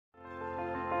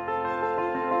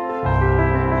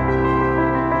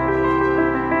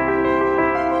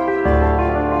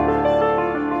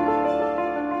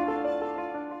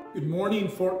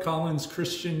morning, Fort Collins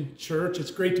Christian Church. It's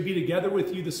great to be together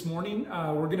with you this morning.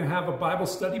 We're going to have a Bible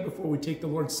study before we take the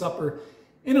Lord's Supper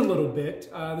in a little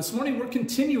bit. This morning, we're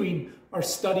continuing our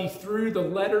study through the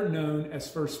letter known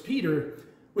as 1 Peter,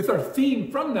 with our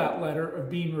theme from that letter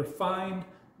of being refined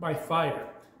by fire.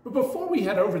 But before we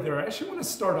head over there, I actually want to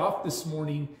start off this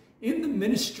morning in the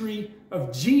ministry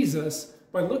of Jesus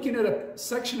by looking at a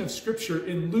section of Scripture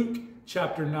in Luke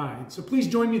chapter 9. So please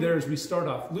join me there as we start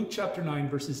off. Luke chapter 9,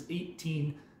 verses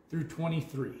 18 through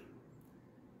 23. It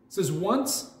says,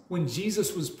 "Once when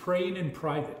Jesus was praying in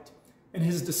private and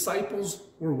his disciples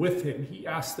were with him, he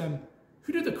asked them,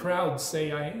 'Who do the crowds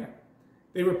say I am?'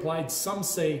 They replied, 'Some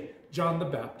say John the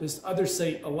Baptist, others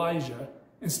say Elijah,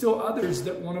 and still others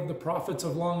that one of the prophets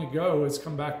of long ago has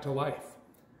come back to life.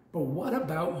 But what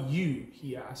about you?'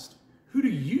 he asked. 'Who do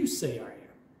you say I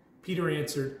am?' Peter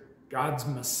answered, 'God's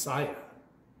Messiah.'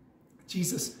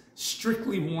 Jesus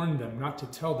strictly warned them not to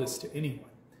tell this to anyone.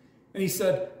 And he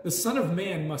said, 'The Son of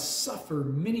Man must suffer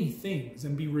many things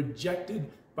and be rejected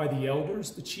by the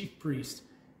elders, the chief priests,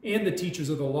 and the teachers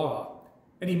of the law.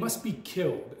 And he must be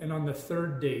killed and on the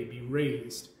third day be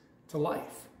raised to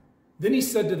life.' Then he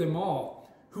said to them all,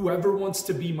 'Whoever wants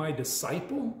to be my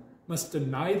disciple must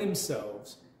deny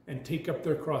themselves and take up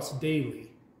their cross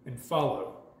daily and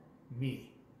follow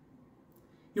me.'"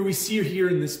 Here we see here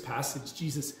in this passage,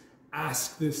 Jesus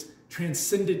asked this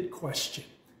transcendent question: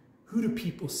 who do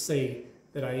people say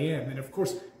that I am? And of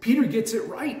course, Peter gets it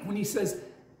right when he says,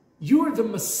 you are the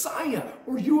Messiah,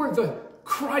 or you are the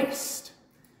Christ.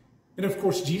 And of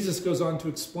course, Jesus goes on to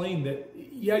explain that,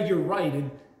 yeah, you're right.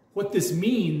 And what this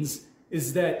means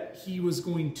is that he was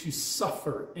going to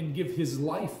suffer and give his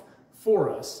life for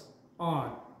us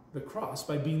on the cross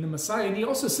by being the Messiah. And he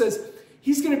also says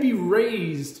he's going to be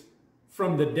raised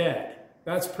from the dead.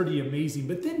 That's pretty amazing.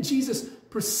 But then Jesus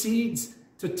proceeds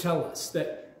to tell us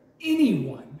that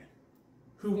anyone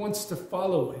who wants to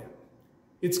follow him,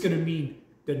 it's going to mean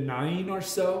denying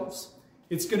ourselves.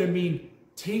 It's going to mean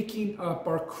taking up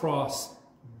our cross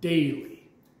daily.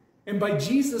 And by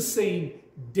Jesus saying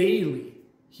daily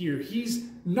here, he's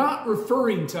not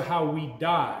referring to how we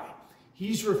die.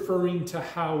 He's referring to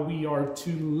how we are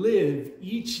to live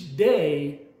each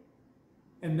day,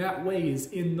 and that way is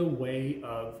in the way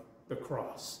of the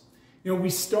cross. You know, we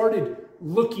started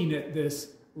looking at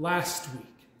this last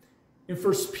week in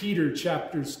 1 Peter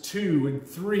chapters 2 and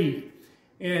 3.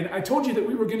 And I told you that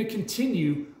we were going to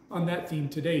continue on that theme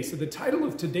today. So the title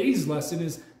of today's lesson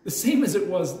is the same as it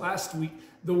was last week: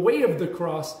 The Way of the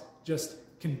Cross Just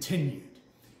Continued.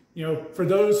 You know, for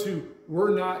those who were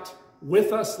not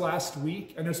with us last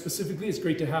week, I know specifically it's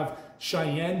great to have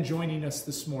Cheyenne joining us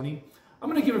this morning. I'm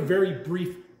going to give a very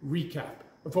brief recap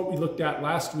of what we looked at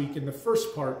last week in the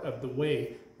first part of the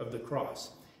way of the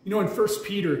cross. You know, in 1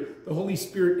 Peter, the Holy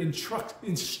Spirit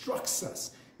instructs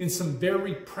us in some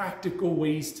very practical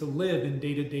ways to live in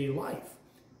day-to-day life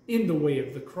in the way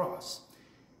of the cross.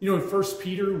 You know, in 1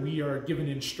 Peter, we are given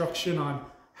instruction on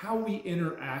how we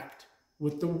interact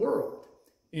with the world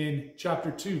in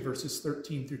chapter 2, verses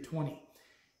 13 through 20.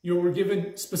 You know, we're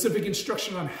given specific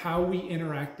instruction on how we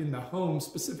interact in the home,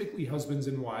 specifically husbands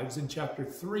and wives, in chapter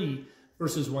 3,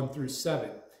 verses 1 through 7.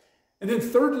 And then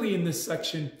thirdly, in this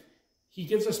section, he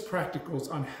gives us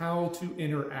practicals on how to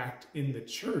interact in the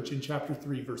church in chapter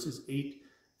 3, verses 8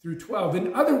 through 12.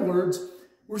 In other words,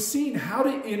 we're seeing how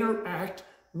to interact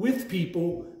with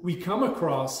people we come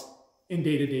across in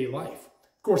day-to-day life.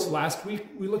 Of course, last week,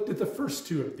 we looked at the first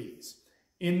two of these,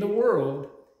 in the world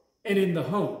and in the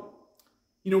home.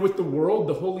 You know, with the world,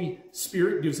 the Holy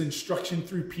Spirit gives instruction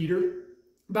through Peter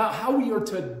about how we are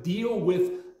to deal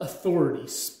with authority,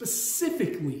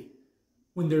 specifically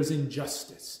when there's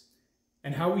injustice.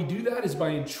 And how we do that is by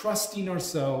entrusting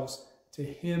ourselves to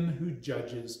him who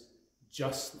judges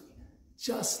justly,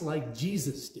 just like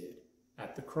Jesus did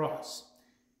at the cross.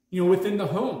 You know, within the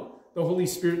home, the Holy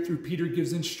Spirit through Peter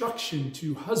gives instruction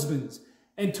to husbands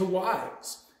and to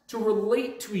wives to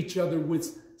relate to each other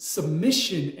with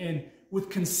submission and with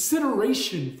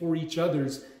consideration for each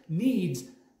other's needs,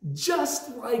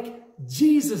 just like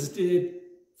Jesus did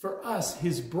for us,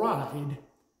 his bride,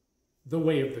 the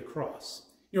way of the cross.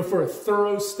 You know, for a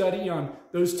thorough study on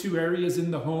those two areas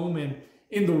in the home and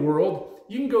in the world,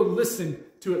 you can go listen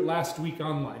to it last week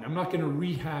online. I'm not going to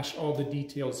rehash all the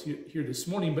details here this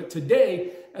morning, but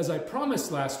today, as I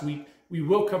promised last week, we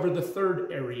will cover the third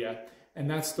area, and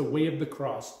that's the way of the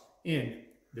cross in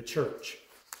the church.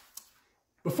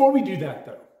 Before we do that,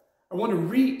 though, I want to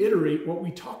reiterate what we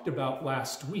talked about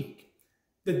last week,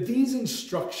 that these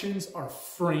instructions are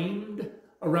framed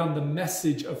around the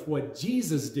message of what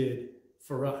Jesus did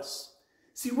for us.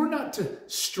 See, we're not to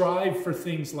strive for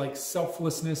things like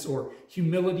selflessness or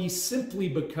humility simply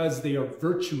because they are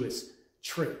virtuous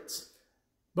traits,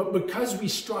 but because we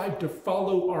strive to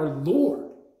follow our Lord.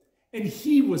 And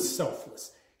he was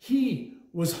selfless. He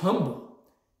was humble.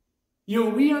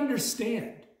 We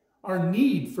understand our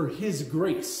need for his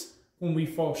grace when we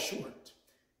fall short.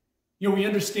 We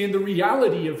understand the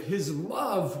reality of his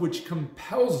love, which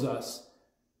compels us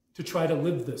to try to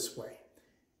live this way.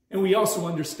 And we also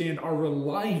understand our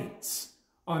reliance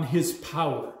on his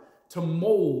power to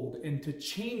mold and to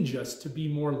change us to be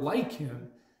more like him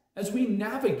as we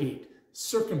navigate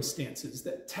circumstances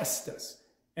that test us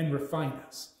and refine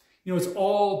us. It's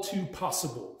all too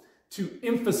possible to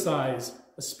emphasize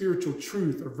a spiritual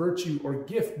truth or virtue or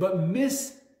gift, but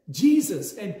miss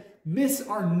Jesus and miss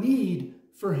our need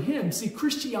for him. See,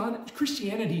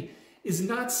 Christianity is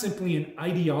not simply an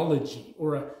ideology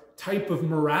or a type of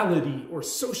morality or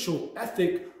social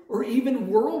ethic or even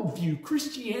worldview.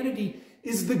 Christianity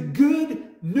is the good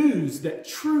news that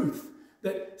truth,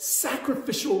 that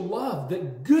sacrificial love,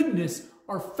 that goodness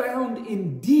are found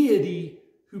in deity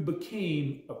who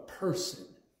became a person,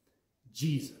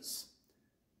 Jesus.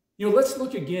 Let's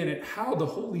look again at how the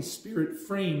Holy Spirit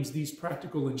frames these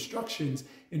practical instructions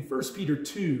in 1 Peter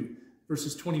 2,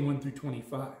 verses 21 through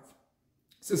 25. It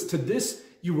says, "To this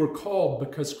you were called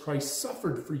because Christ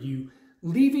suffered for you,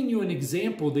 leaving you an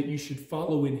example that you should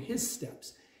follow in his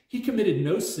steps. He committed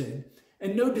no sin,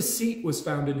 and no deceit was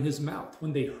found in his mouth.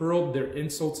 When they hurled their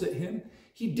insults at him,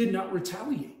 he did not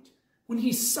retaliate. When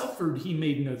he suffered, he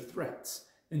made no threats.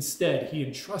 Instead, he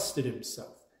entrusted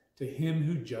himself to him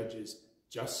who judges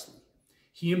justly.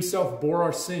 He himself bore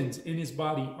our sins in his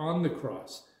body on the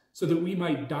cross so that we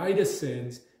might die to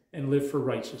sins and live for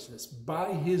righteousness.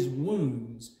 By his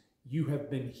wounds you have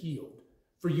been healed.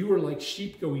 For you were like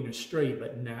sheep going astray,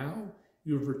 but now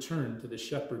you have returned to the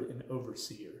shepherd and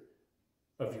overseer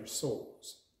of your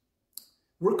souls."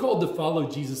 We're called to follow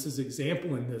Jesus'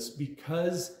 example in this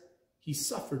because he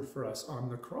suffered for us on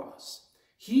the cross.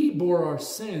 He bore our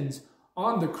sins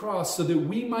on the cross so that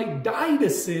we might die to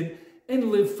sin and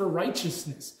live for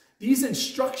righteousness. These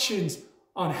instructions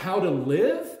on how to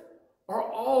live are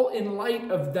all in light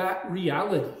of that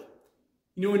reality.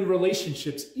 In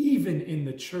relationships, even in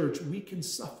the church, we can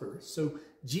suffer. So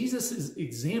Jesus'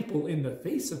 example in the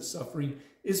face of suffering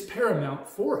is paramount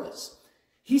for us.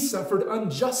 He suffered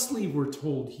unjustly, we're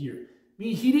told here.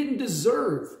 He didn't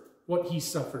deserve what he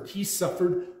suffered. He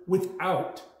suffered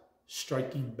without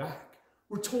striking back.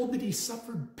 We're told that he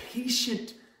suffered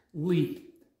patiently.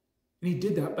 And he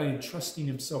did that by entrusting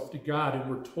himself to God. And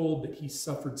we're told that he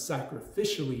suffered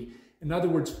sacrificially. In other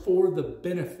words, for the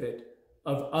benefit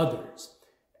of others.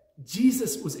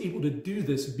 Jesus was able to do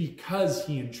this because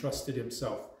he entrusted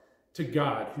himself to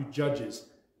God, who judges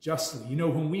justly.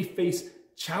 When we face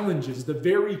challenges, the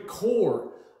very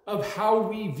core of how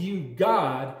we view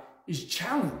God is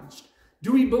challenged.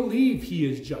 Do we believe he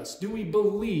is just? Do we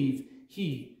believe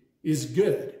he is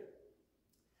good?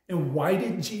 And why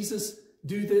did Jesus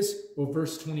do this? Well,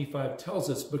 verse 25 tells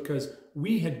us because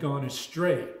we had gone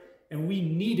astray and we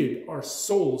needed our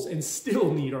souls and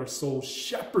still need our souls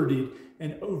shepherded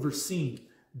and overseen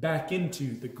back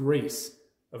into the grace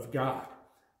of God.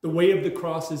 The way of the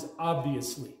cross is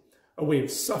obviously a way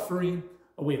of suffering,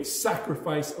 a way of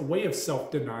sacrifice, a way of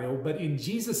self-denial. But in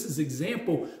Jesus'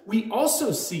 example, we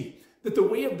also see that the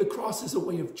way of the cross is a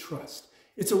way of trust.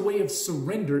 It's a way of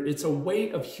surrender. It's a way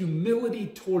of humility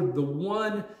toward the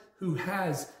one who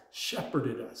has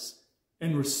shepherded us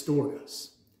and restored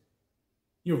us.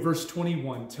 Verse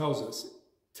 21 tells us,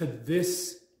 "To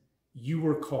this you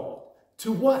were called."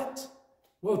 To what?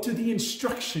 Well, to the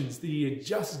instructions that he had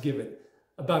just given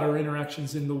about our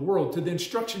interactions in the world, to the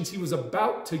instructions he was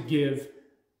about to give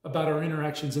about our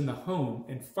interactions in the home,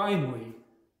 and finally,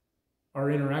 our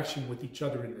interaction with each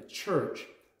other in the church.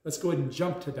 Let's go ahead and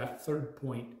jump to that third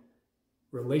point,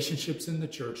 relationships in the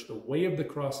church, the way of the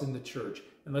cross in the church.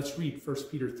 And let's read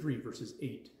 1 Peter 3, verses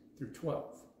 8 through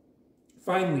 12.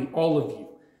 "Finally, all of you,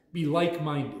 be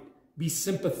like-minded, be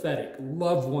sympathetic,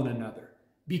 love one another,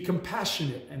 be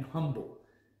compassionate and humble.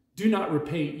 Do not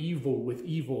repay evil with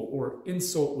evil or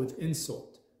insult with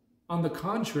insult. On the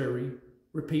contrary,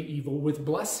 repay evil with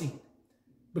blessing,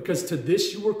 because to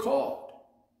this you were called,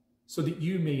 so that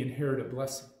you may inherit a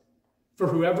blessing. For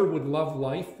whoever would love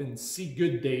life and see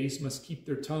good days must keep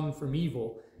their tongue from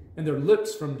evil and their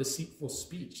lips from deceitful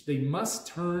speech. They must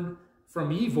turn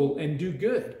from evil and do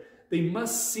good. They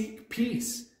must seek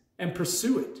peace and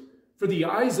pursue it. For the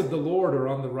eyes of the Lord are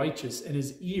on the righteous, and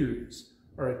his ears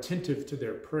are attentive to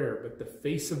their prayer. But the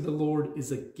face of the Lord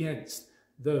is against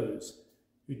those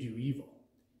who do evil."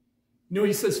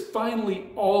 He says,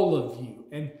 finally, all of you.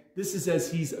 And this is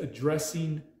as he's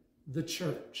addressing the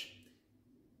church.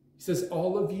 He says,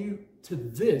 all of you, to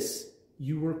this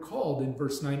you were called in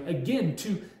verse 9. Again,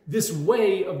 to this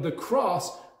way of the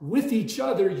cross with each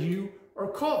other you are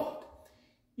called.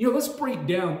 Let's break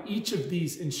down each of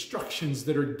these instructions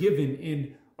that are given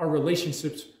in our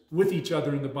relationships with each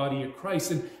other in the body of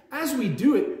Christ. And as we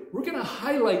do it, we're going to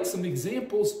highlight some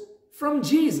examples from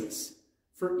Jesus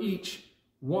for each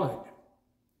one.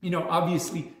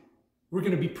 Obviously, we're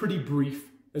going to be pretty brief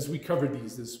as we cover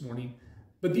these this morning,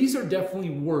 but these are definitely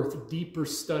worth deeper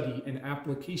study and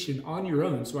application on your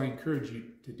own, so I encourage you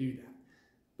to do that.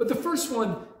 But the first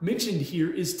one mentioned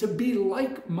here is to be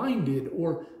like-minded,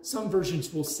 or some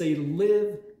versions will say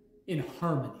live in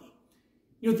harmony.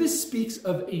 This speaks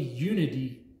of a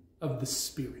unity of the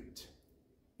Spirit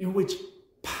in which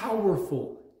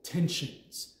powerful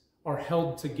tensions are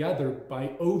held together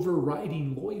by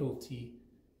overriding loyalty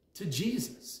to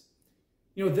Jesus.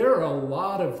 There are a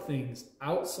lot of things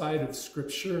outside of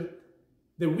Scripture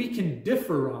that we can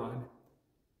differ on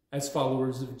as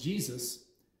followers of Jesus.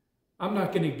 I'm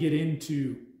not going to get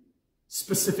into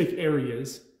specific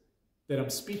areas that I'm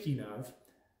speaking of,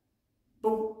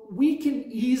 but we can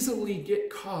easily get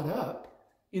caught up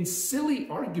in silly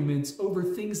arguments over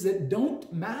things that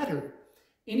don't matter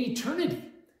in eternity.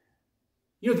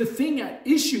 The thing at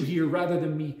issue here, rather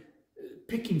than me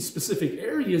picking specific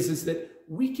areas, is that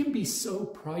we can be so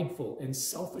prideful and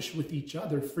selfish with each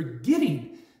other,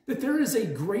 forgetting that there is a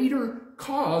greater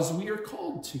cause we are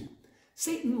called to.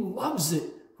 Satan loves it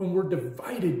when we're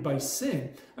divided by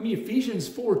sin. Ephesians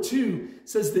 4:2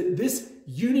 says that this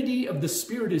unity of the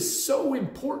Spirit is so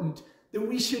important that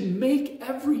we should make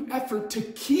every effort to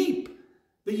keep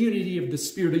the unity of the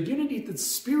Spirit, a unity that the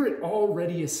Spirit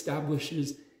already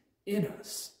establishes in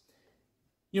us.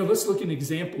 Let's look at an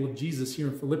example of Jesus here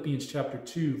in Philippians chapter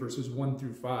 2, verses 1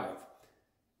 through 5. It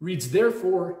reads,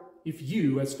 therefore, if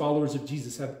you, as followers of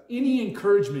Jesus, have any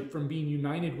encouragement from being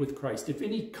united with Christ, if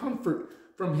any comfort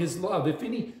from his love, if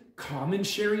any common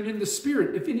sharing in the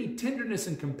Spirit, if any tenderness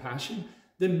and compassion,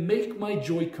 then make my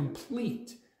joy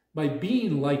complete by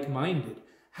being like-minded,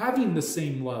 having the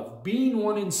same love, being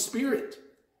one in spirit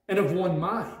and of one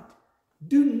mind.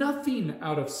 Do nothing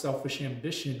out of selfish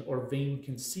ambition or vain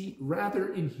conceit.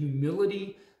 Rather, in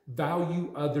humility,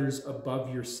 value others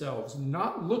above yourselves,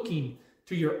 not looking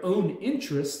to your own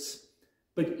interests,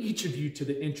 but each of you to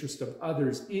the interest of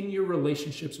others. In your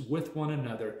relationships with one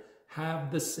another,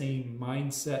 have the same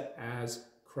mindset as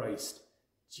Christ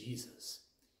Jesus.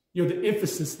 The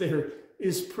emphasis there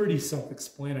is pretty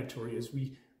self-explanatory as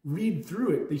we read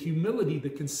through it. The humility, the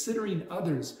considering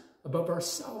others above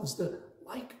ourselves, the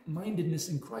like-mindedness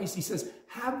in Christ. He says,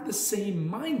 have the same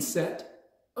mindset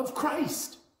of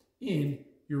Christ in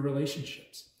your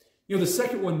relationships. The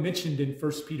second one mentioned in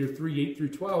 1 Peter 3, 8 through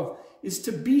 12 is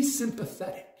to be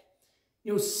sympathetic.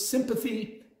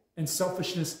 Sympathy and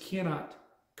selfishness cannot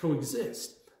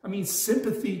coexist.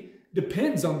 Sympathy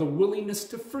depends on the willingness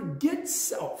to forget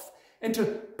self and to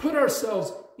put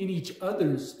ourselves in each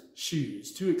other's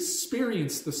shoes, to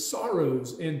experience the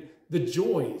sorrows and the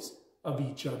joys of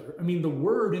each other. The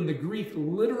word in the Greek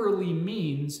literally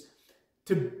means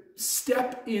to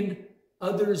step in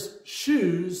others'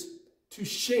 shoes to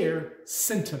share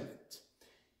sentiment.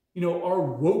 Our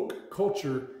woke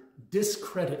culture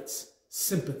discredits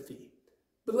sympathy.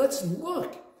 But let's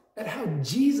look at how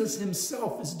Jesus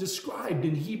himself is described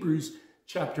in Hebrews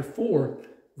chapter 4,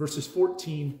 verses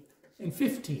 14 and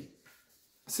 15. It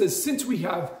says, since we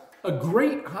have a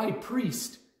great high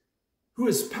priest who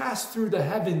has passed through the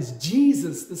heavens,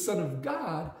 Jesus, the Son of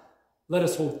God, let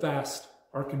us hold fast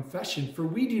our confession. For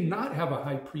we do not have a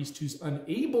high priest who's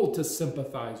unable to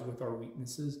sympathize with our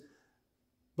weaknesses,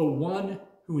 but one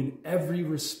who in every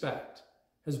respect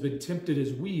has been tempted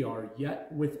as we are,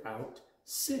 yet without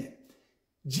sin.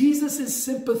 Jesus is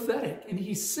sympathetic, and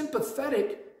he's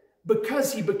sympathetic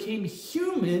because he became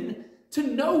human to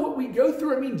know what we go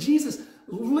through. Jesus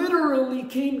literally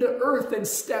came to earth and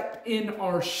stepped in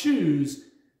our shoes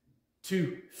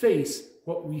to face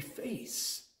what we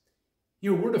face.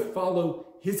 We're to follow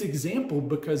his example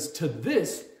because to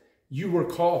this you were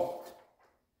called.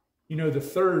 The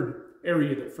third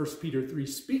area that 1 Peter 3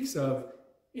 speaks of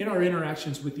in our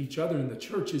interactions with each other in the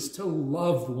church is to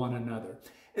love one another.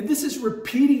 And this is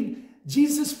repeating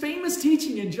Jesus' famous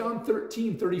teaching in John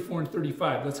 13, 34 and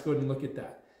 35. Let's go ahead and look at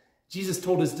that. Jesus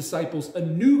told his disciples, a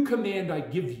new command I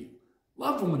give you,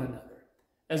 love one another.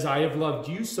 As I have loved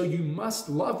you, so you must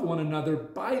love one another.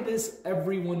 By this,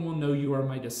 everyone will know you are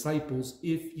my disciples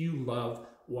if you love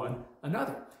one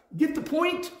another. Get the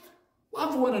point?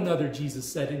 Love one another,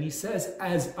 Jesus said. And he says,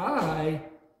 as I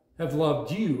have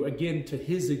loved you. Again, to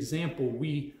his example,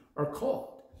 we are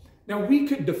called. Now, we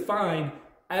could define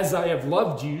as I have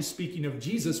loved you, speaking of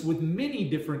Jesus, with many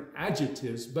different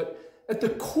adjectives, but at the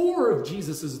core of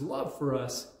Jesus' love for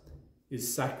us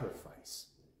is sacrifice.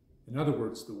 In other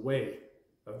words, the way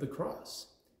of the cross.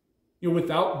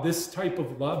 Without this type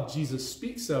of love Jesus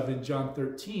speaks of in John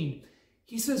 13,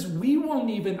 he says we won't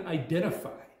even identify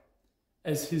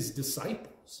as his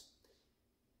disciples.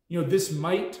 This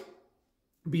might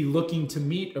be looking to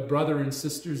meet a brother and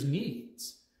sister's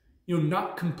needs,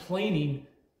 not complaining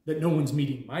that no one's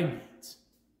meeting my needs.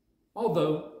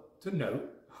 Although, to note,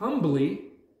 humbly,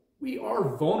 we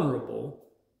are vulnerable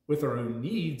with our own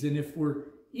needs, and if we're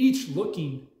each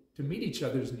looking to meet each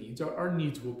other's needs, our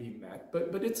needs will be met.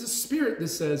 But it's a spirit that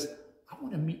says, I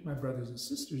want to meet my brothers and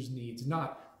sisters' needs,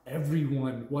 not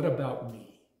everyone, what about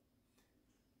me?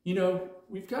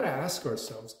 We've got to ask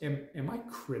ourselves, am I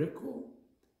critical?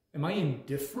 Am I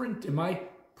indifferent? Am I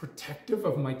protective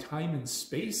of my time and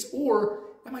space? Or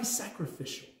am I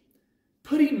sacrificial?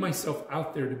 Putting myself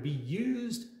out there to be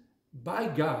used by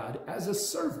God as a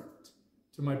servant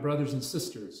to my brothers and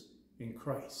sisters in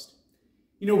Christ.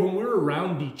 When we're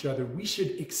around each other, we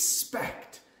should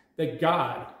expect that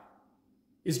God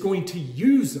is going to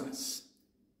use us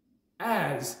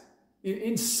as,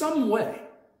 in some way.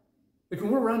 Like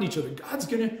when we're around each other, God's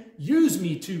going to use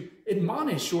me to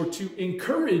admonish or to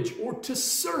encourage or to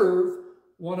serve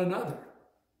one another.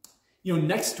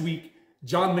 Next week,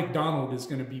 John MacDonald is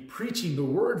going to be preaching the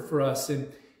word for us,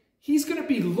 and he's going to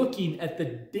be looking at the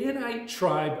Danite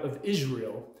tribe of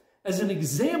Israel as an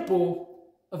example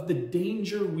of the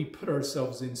danger we put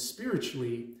ourselves in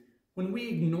spiritually when we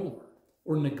ignore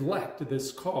or neglect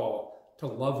this call to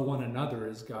love one another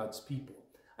as God's people.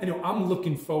 I know I'm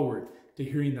looking forward to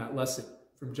hearing that lesson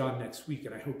from John next week,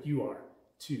 and I hope you are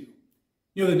too.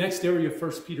 The next area of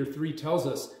 1 Peter 3 tells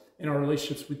us in our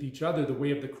relationships with each other, the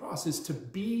way of the cross is to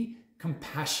be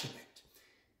compassionate.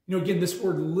 Again, this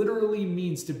word literally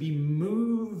means to be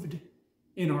moved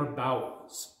in our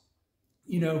bowels.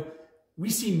 We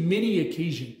see many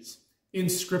occasions in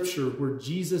Scripture where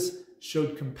Jesus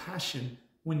showed compassion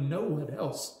when no one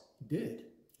else did.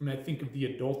 I think of the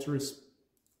adulterous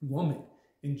woman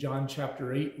in John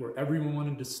chapter 8, where everyone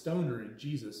wanted to stone her, and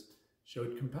Jesus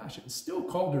showed compassion. Still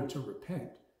called her to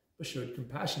repent, but showed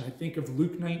compassion. I think of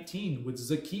Luke 19 with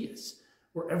Zacchaeus,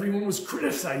 where everyone was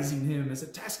criticizing him as a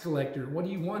tax collector. What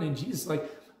do you want? And Jesus is like,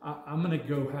 I'm going to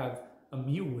go have a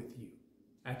meal with you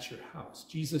at your house.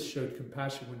 Jesus showed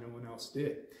compassion when no one else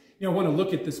did. I want to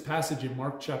look at this passage in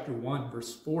Mark chapter 1,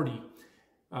 verse 40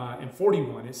 and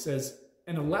 41. It says,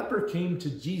 and a leper came to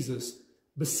Jesus,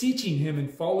 beseeching him and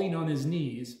falling on his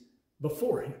knees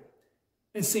before him,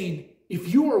 and saying,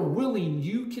 if you are willing,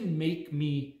 you can make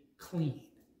me clean.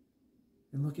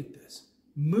 And look at this.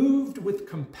 Moved with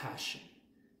compassion,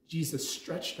 Jesus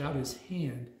stretched out his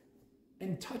hand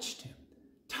and touched him.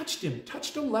 Touched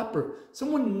a leper,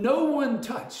 someone no one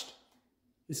touched.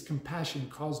 His compassion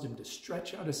caused him to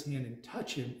stretch out his hand and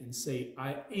touch him and say,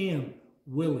 I am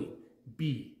willing,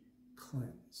 be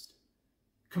cleansed.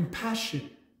 Compassion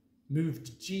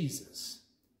moved Jesus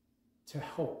to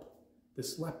help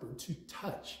this leper, to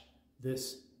touch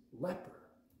this leper.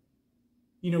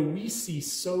 We see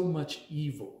so much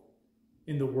evil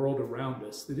in the world around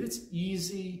us that it's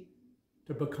easy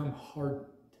to become hardened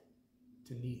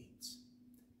to needs.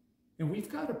 And we've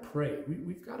got to pray.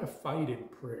 We've got to fight in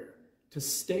prayer to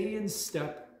stay in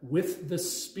step with the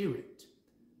Spirit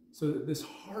so that this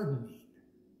hardening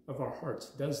of our hearts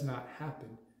does not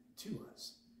happen to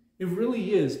us. It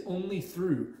really is only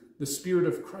through the Spirit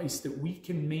of Christ that we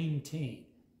can maintain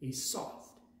a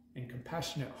soft and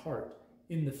compassionate heart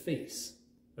in the face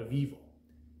of evil.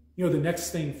 The next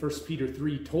thing 1 Peter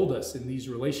 3 told us in these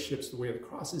relationships, the way of the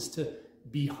cross, is to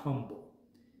be humble.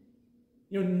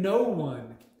 No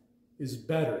one is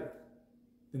better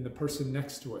than the person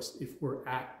next to us if we're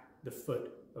at the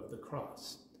foot of the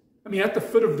cross. At the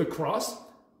foot of the cross,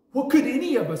 what could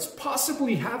any of us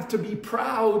possibly have to be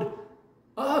proud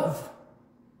of?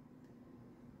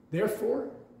 Therefore,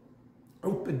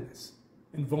 openness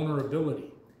and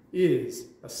vulnerability is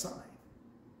a sign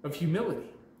of humility.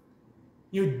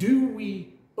 Do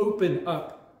we open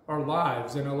up our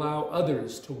lives and allow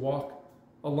others to walk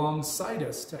alongside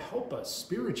us to help us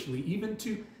spiritually, even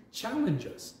to challenge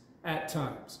us at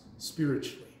times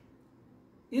spiritually?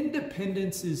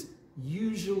 Independence is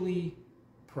usually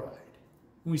pride.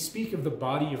 When we speak of the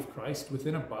body of Christ,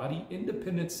 within a body,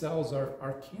 independent cells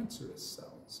are cancerous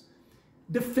cells.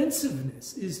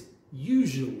 Defensiveness is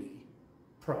usually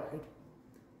pride.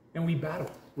 And we battle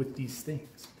with these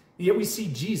things. Yet we see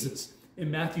Jesus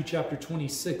in Matthew chapter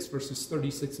 26, verses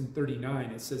 36 and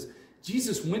 39. It says,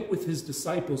 Jesus went with his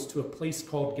disciples to a place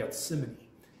called Gethsemane,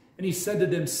 and he said to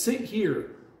them, sit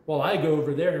here while I go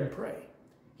over there and pray.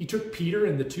 He took Peter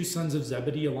and the two sons of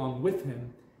Zebedee along with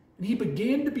him, and he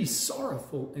began to be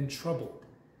sorrowful and troubled.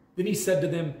 Then he said to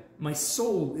them, my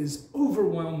soul is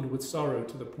overwhelmed with sorrow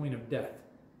to the point of death.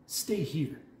 Stay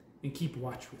here and keep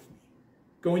watch with me.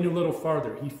 Going a little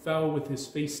farther, he fell with his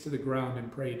face to the ground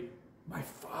and prayed, my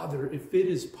Father, if it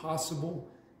is possible,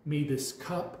 may this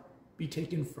cup be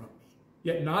taken from me.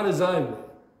 Yet not as I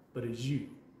will, but as you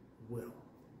will.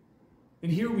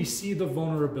 And here we see the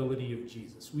vulnerability of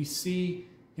Jesus. We see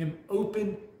him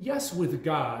open, yes, with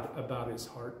God about his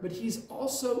heart, but he's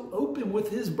also open with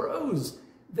his bros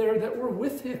there that were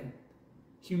with him.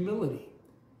 Humility,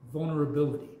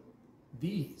 vulnerability,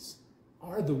 these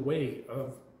are the way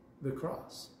of the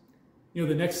cross. You know,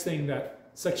 the next thing that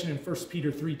section in 1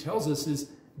 Peter 3 tells us is,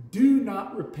 do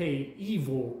not repay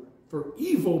evil for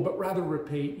evil, but rather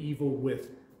repay evil with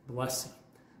blessing.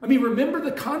 I mean, remember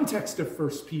the context of 1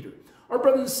 Peter. Our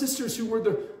brothers and sisters who were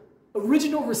the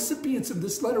original recipients of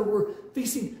this letter were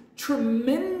facing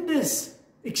tremendous,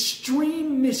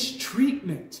 extreme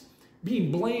mistreatment,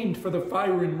 being blamed for the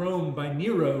fire in Rome by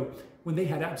Nero when they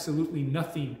had absolutely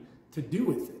nothing to do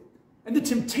with it. And the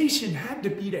temptation had to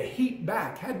be to hate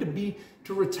back, had to be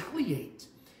to retaliate.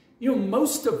 You know,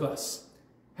 most of us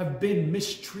have been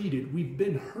mistreated. We've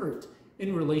been hurt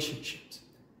in relationships.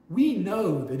 We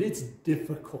know that it's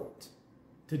difficult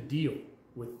to deal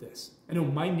with this. I know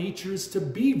my nature is to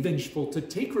be vengeful, to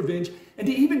take revenge, and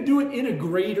to even do it in a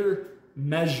greater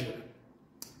measure.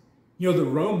 You know, the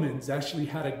Romans actually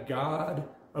had a god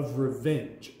of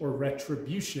revenge or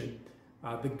retribution,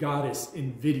 the goddess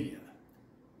Invidia.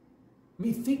 I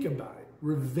mean, think about it.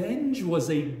 Revenge was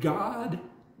a god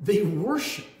they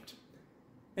worshipped.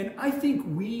 And I think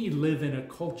we live in a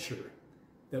culture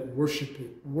that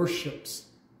worships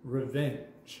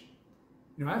revenge.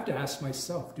 You know, I have to ask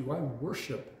myself, do I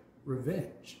worship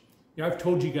revenge? You know, I've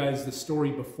told you guys the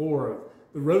story before of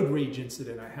the road rage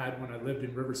incident I had when I lived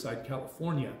in Riverside,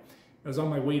 California. I was on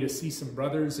my way to see some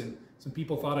brothers, and some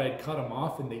people thought I had cut them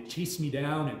off, and they chased me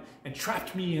down and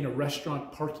trapped me in a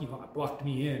restaurant parking lot, blocked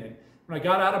me in. And when I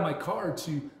got out of my car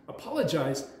to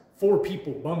apologize, 4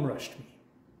 people bum rushed me.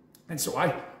 And so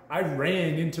I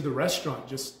ran into the restaurant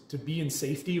just to be in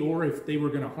safety, or if they were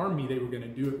going to harm me, they were going to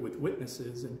do it with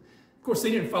witnesses. And of course,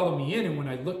 they didn't follow me in, and when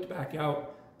I looked back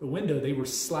out the window, they were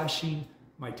slashing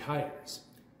my tires.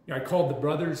 You know, I called the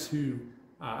brothers who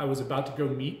I was about to go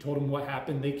meet, told them what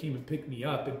happened. They came and picked me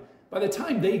up, and by the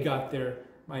time they got there,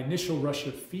 my initial rush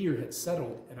of fear had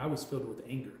settled, and I was filled with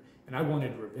anger, and I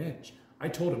wanted revenge. I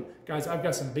told them, guys, I've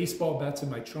got some baseball bats in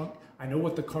my trunk. I know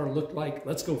what the car looked like.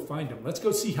 Let's go find them. Let's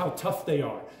go see how tough they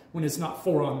are when it's not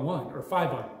 4-on-1 or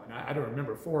 5-on-1. I don't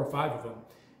remember, 4 or 5 of them.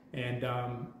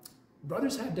 And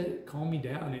brothers had to calm me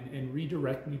down and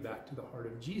redirect me back to the heart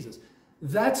of Jesus.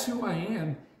 That's who I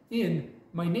am in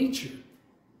my nature.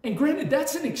 And granted,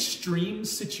 that's an extreme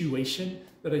situation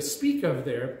that I speak of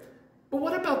there. But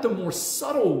what about the more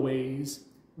subtle ways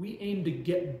we aim to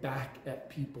get back at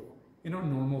people in our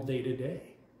normal day-to-day?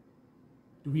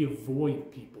 Do we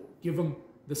avoid people, give them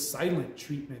the silent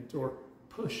treatment, or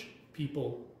push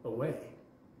people away?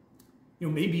 You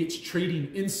know, maybe it's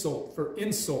trading insult for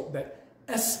insult that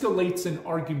escalates an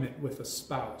argument with a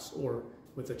spouse or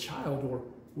with a child or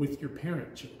with your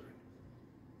parent children.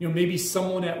 You know, maybe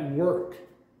someone at work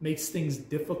makes things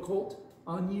difficult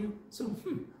on you, so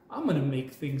I'm going to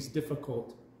make things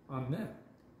difficult on them.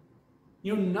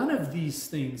 You know, none of these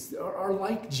things are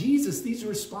like Jesus. These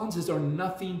responses are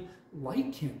nothing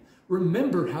like him.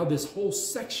 Remember how this whole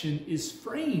section is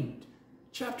framed.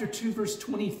 Chapter 2, verse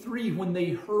 23, when they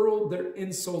hurled their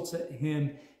insults at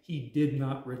him, he did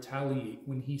not retaliate.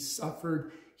 When he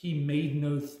suffered, he made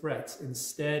no threats.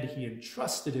 Instead, he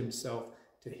entrusted himself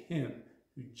to him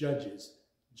who judges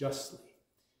justly.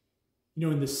 You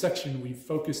know, in this section we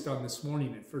focused on this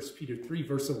morning in 1 Peter 3,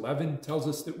 verse 11 tells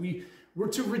us that we're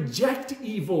to reject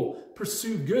evil,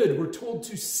 pursue good. We're told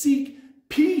to seek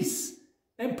peace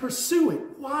and pursue it.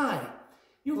 Why?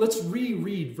 You know, let's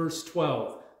reread verse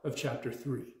 12 of chapter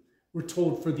 3. We're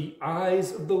told, for the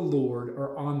eyes of the Lord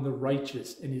are on the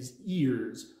righteous, and his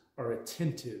ears are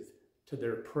attentive to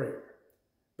their prayer.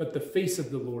 But the face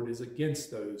of the Lord is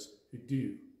against those who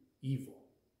do evil.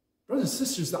 Brothers and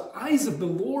sisters, the eyes of the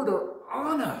Lord are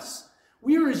on us.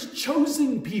 We are his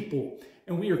chosen people,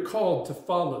 and we are called to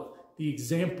follow the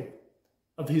example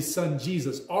of his son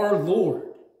Jesus, our Lord.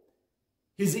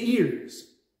 His ears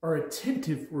are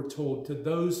attentive, we're told, to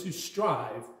those who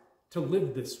strive to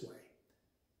live this way.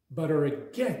 but are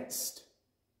against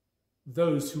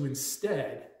those who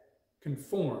instead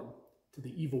conform to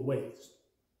the evil ways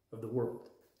of the world.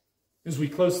 As we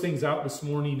close things out this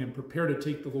morning and prepare to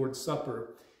take the Lord's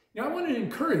Supper, I want to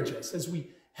encourage us as we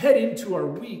head into our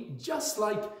week, just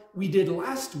like we did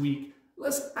last week,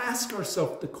 let's ask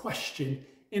ourselves the question,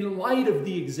 in light of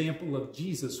the example of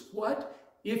Jesus, what,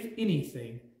 if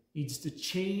anything, needs to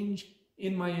change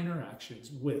in my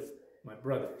interactions with my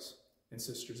brothers and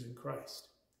sisters in Christ?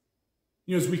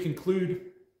 As we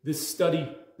conclude this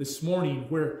study this morning,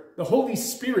 where the Holy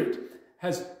Spirit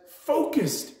has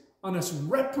focused on us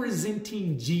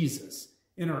representing Jesus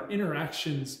in our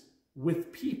interactions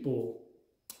with people,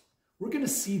 we're going to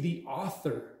see the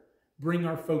author bring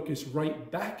our focus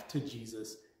right back to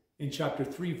Jesus in chapter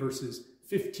 3, verses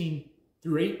 15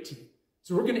 through 18.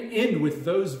 So we're going to end with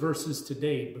those verses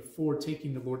today before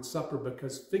taking the Lord's Supper,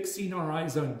 because fixing our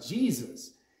eyes on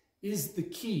Jesus is the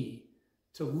key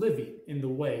to living in the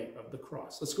way of the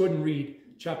cross. Let's go ahead and read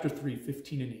chapter 3,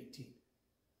 15 and 18.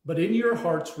 But in your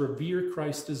hearts revere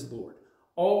Christ as Lord.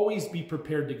 Always be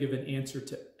prepared to give an answer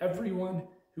to everyone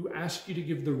who asks you to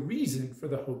give the reason for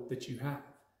the hope that you have.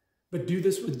 But do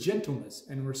this with gentleness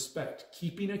and respect,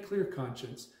 keeping a clear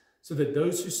conscience, so that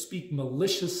those who speak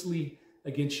maliciously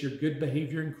against your good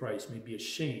behavior in Christ may be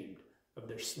ashamed of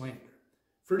their slander.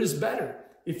 For it is better,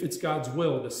 if it's God's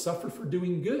will, to suffer for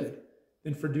doing good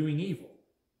than for doing evil.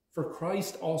 For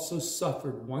Christ also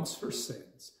suffered once for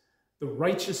sins, the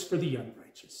righteous for the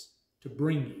unrighteous, to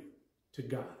bring you to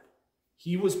God.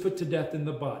 He was put to death in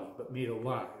the body, but made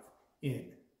alive in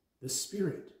the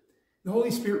Spirit. The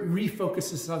Holy Spirit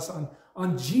refocuses us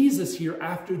on Jesus here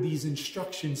after these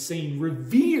instructions, saying,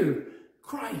 revere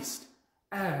Christ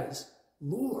as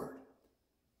Lord.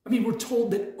 We're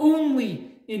told that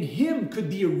only in him could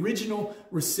the original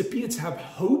recipients have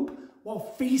hope while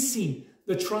facing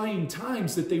the trying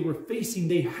times that they were facing.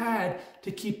 They had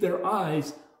to keep their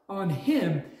eyes on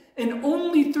him, and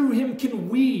only through him can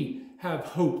we have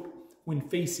hope when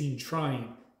facing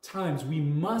trying times. We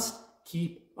must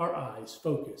keep our eyes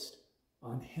focused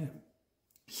on him.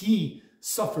 He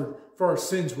suffered for our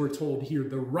sins, we're told here,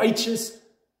 the righteous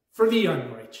for the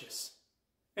unrighteous.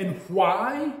 And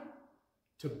why?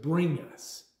 To bring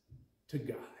us to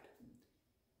God.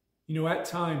 At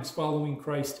times following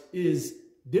Christ is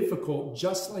difficult,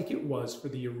 just like it was for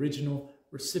the original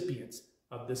recipients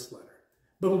of this letter.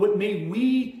 But may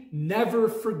we never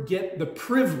forget the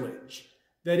privilege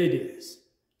that it is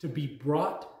to be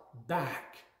brought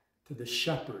back to the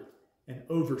shepherd and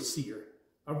overseer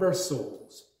of our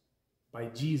souls by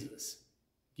Jesus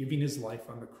giving his life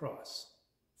on the cross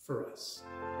for us.